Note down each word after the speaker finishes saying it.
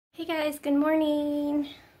Hey guys, good morning.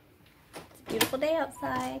 It's a beautiful day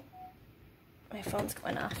outside. My phone's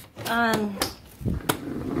going off.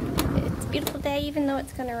 It's a beautiful day even though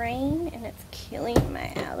it's gonna rain and it's killing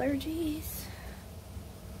my allergies.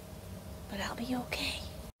 But I'll be okay.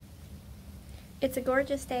 It's a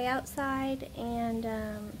gorgeous day outside and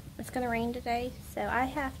it's gonna rain today, so I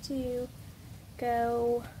have to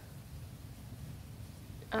go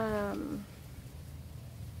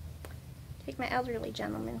take my elderly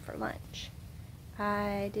gentleman for lunch.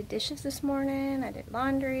 I did dishes this morning, I did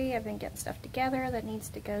laundry, I've been getting stuff together that needs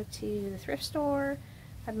to go to the thrift store.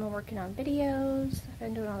 I've been working on videos, I've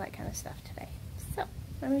been doing all that kind of stuff today. So,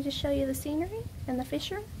 let me just show you the scenery and the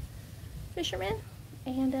fishermen,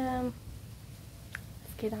 and let's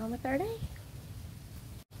get on with our day.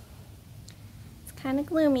 It's kind of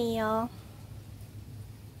gloomy, y'all.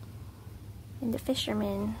 And the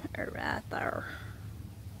fishermen are right there.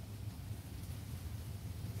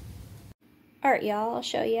 Alright y'all, I'll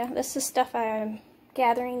show you. This is stuff I'm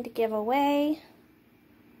gathering to give away.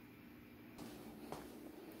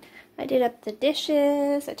 I did up the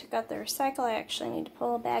dishes, I took out the recycle. I actually need to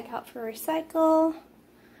pull a bag out for recycle.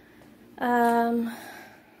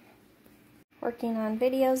 Working on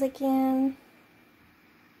videos again.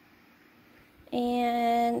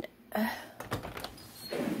 And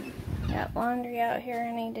got laundry out here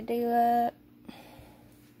I need to do up.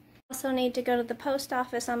 Also need to go to the post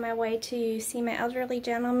office on my way to see my elderly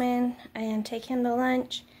gentleman and take him to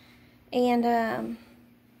lunch. And I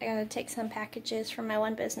gotta take some packages from my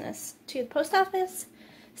one business to the post office.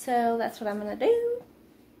 So that's what I'm gonna do.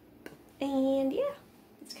 And yeah,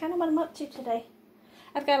 it's kind of what I'm up to today.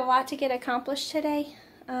 I've got a lot to get accomplished today.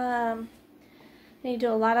 I need to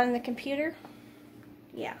do a lot on the computer.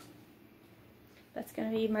 Yeah, that's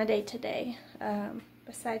gonna be my day today.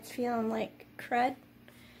 Besides feeling like crud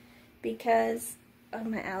because of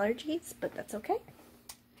my allergies, but that's okay.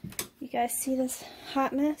 You guys see this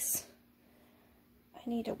hot mess? I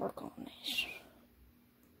need to work on this.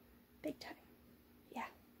 Big time. Yeah.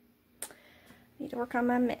 Need to work on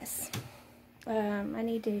my mess. I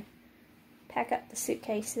need to pack up the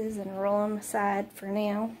suitcases and roll them aside for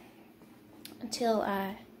now until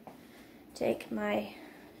I take my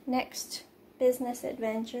next business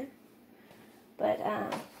adventure. But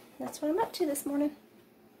that's what I'm up to this morning.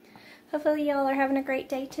 Hopefully y'all are having a great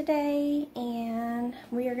day today, and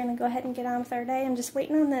we are going to go ahead and get on with our day. I'm just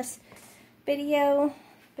waiting on this video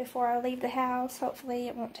before I leave the house. Hopefully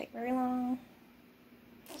it won't take very long.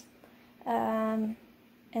 And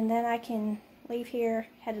then I can leave here,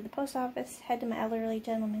 head to the post office, head to my elderly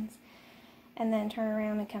gentleman's, and then turn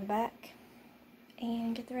around and come back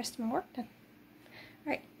and get the rest of my work done.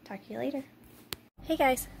 Alright, talk to you later. Hey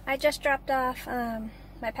guys, I just dropped off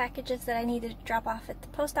my packages that I needed to drop off at the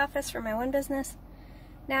post office for my one business.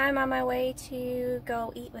 Now I'm on my way to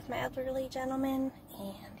go eat with my elderly gentleman,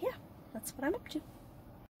 and yeah, that's what I'm up to.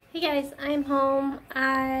 Hey guys, I'm home.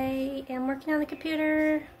 I am working on the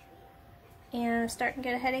computer and I'm starting to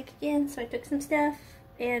get a headache again, so I took some stuff,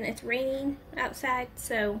 and it's raining outside,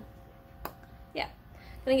 so yeah.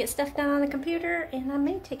 Gonna get stuff done on the computer, and I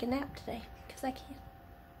may take a nap today, because I can.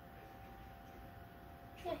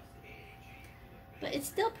 But it's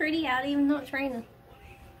still pretty out even though it's raining.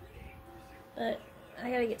 But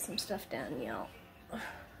I gotta get some stuff done, y'all.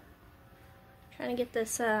 Trying to get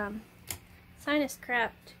this sinus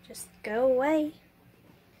crap to just go away.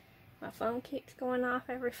 My phone keeps going off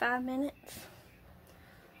every 5 minutes.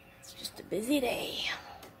 It's just a busy day.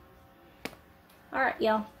 Alright,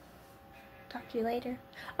 y'all. Talk to you later.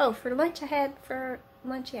 Oh, for lunch I had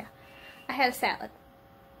a salad.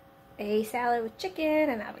 A salad with chicken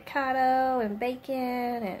and avocado and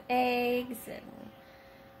bacon and eggs and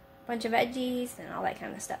a bunch of veggies and all that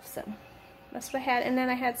kind of stuff. So that's what I had. And then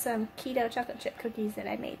I had some keto chocolate chip cookies that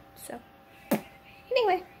I made. So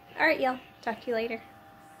anyway, alright y'all, talk to you later.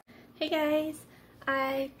 Hey guys,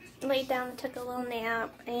 I laid down and took a little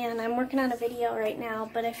nap, and I'm working on a video right now,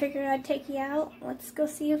 but I figured I'd take you out. Let's go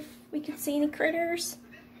see if we can see any critters,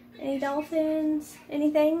 any dolphins,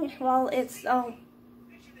 anything. Well, it's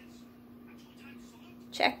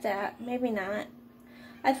check that. Maybe not.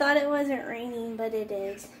 I thought it wasn't raining, but it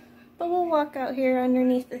is. But we'll walk out here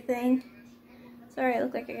underneath the thing. Sorry, I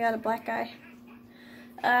look like I got a black eye.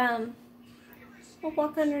 We'll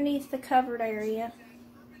walk underneath the covered area.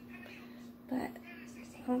 But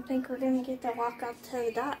I don't think we're going to get to walk up to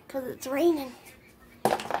the dock because it's raining.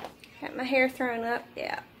 Got my hair thrown up.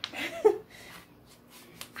 Yeah. I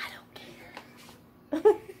don't care.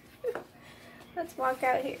 Let's walk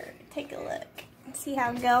out here. Take a look. See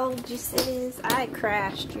how gorgeous it is. I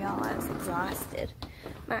crashed, y'all. I was exhausted.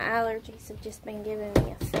 My allergies have just been giving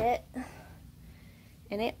me a fit.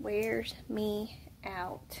 and it wears me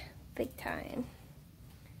out big time.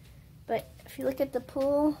 But if you look at the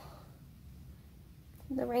pool,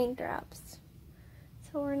 the raindrops,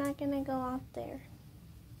 so we're not gonna go out there.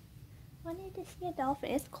 Wanted to see a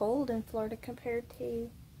dolphin. It's cold in Florida compared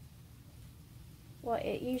to what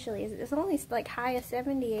it usually is. It's only like high of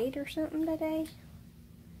 78 or something today,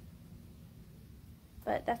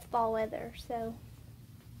 but that's fall weather, so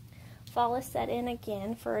fall is set in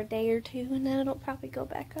again for a day or two, and then it'll probably go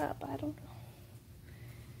back up. I don't know,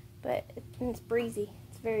 but it's breezy.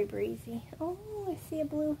 It's very breezy. Oh, I see a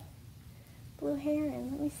blue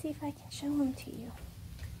heron. Let me see if I can show him to you.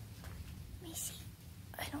 Let me see.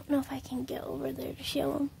 I don't know if I can get over there to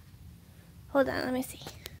show him. Hold on, let me see.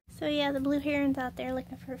 So yeah, the blue heron's out there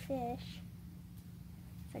looking for fish.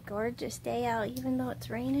 It's a gorgeous day out. Even though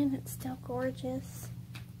it's raining, it's still gorgeous.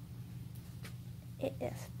 It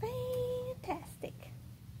is fantastic.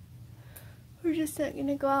 We're just not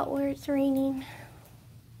gonna go out where it's raining.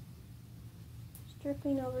 It's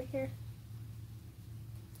dripping over here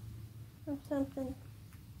from something.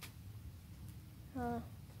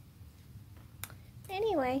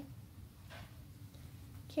 Anyway,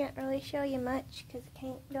 can't really show you much because I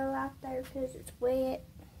can't go out there because it's wet.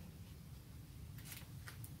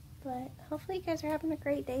 But hopefully you guys are having a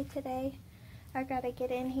great day today. I've got to get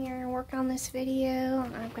in here and work on this video.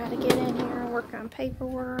 I've got to get in here and work on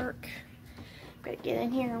paperwork. I've got to get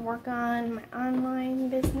in here and work on my online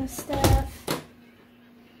business stuff.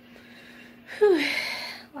 Whew,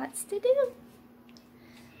 lots to do.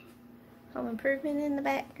 Home improvement in the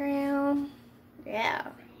background. Yeah,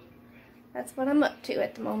 that's what I'm up to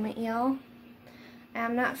at the moment, y'all.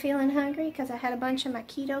 I'm not feeling hungry because I had a bunch of my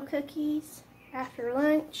keto cookies after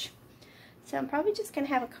lunch. So I'm probably just going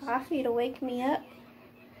to have a coffee to wake me up.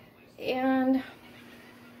 And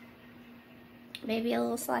maybe a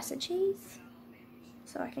little slice of cheese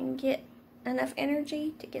so I can get enough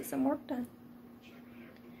energy to get some work done.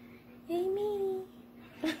 Yay me!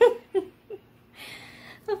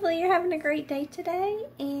 Hopefully you're having a great day today,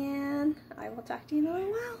 and I will talk to you in a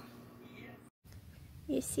little while.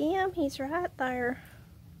 You see him? He's right there.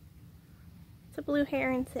 It's a blue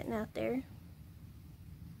heron sitting out there.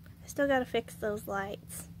 I still got to fix those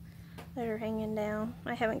lights that are hanging down.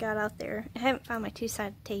 I haven't got out there. I haven't found my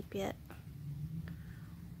two-sided tape yet.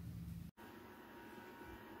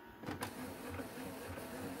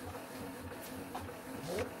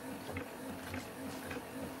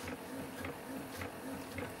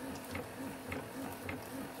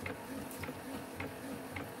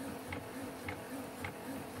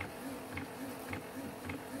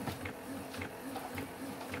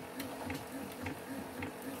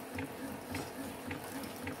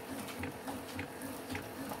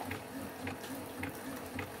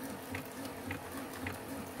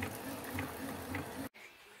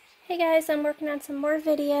 Hey guys, I'm working on some more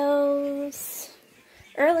videos.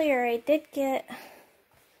 Earlier I did get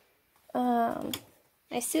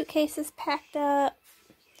my suitcases packed up.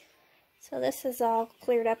 So this is all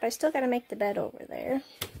cleared up. I still got to make the bed over there.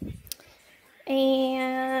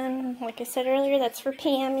 And like I said earlier, that's for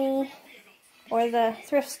Pammy or the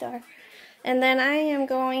thrift store. And then I am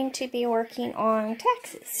going to be working on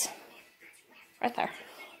taxes. Right there.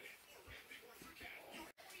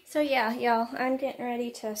 So yeah, y'all, I'm getting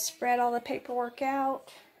ready to spread all the paperwork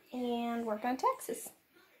out and work on taxes.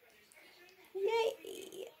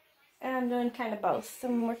 Yay! And I'm doing kind of both.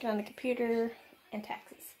 I'm working on the computer and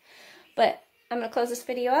taxes. But I'm going to close this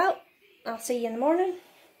video out. I'll see you in the morning.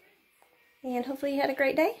 And hopefully you had a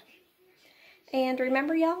great day. And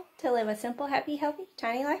remember, y'all, to live a simple, happy, healthy,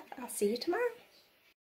 tiny life. I'll see you tomorrow.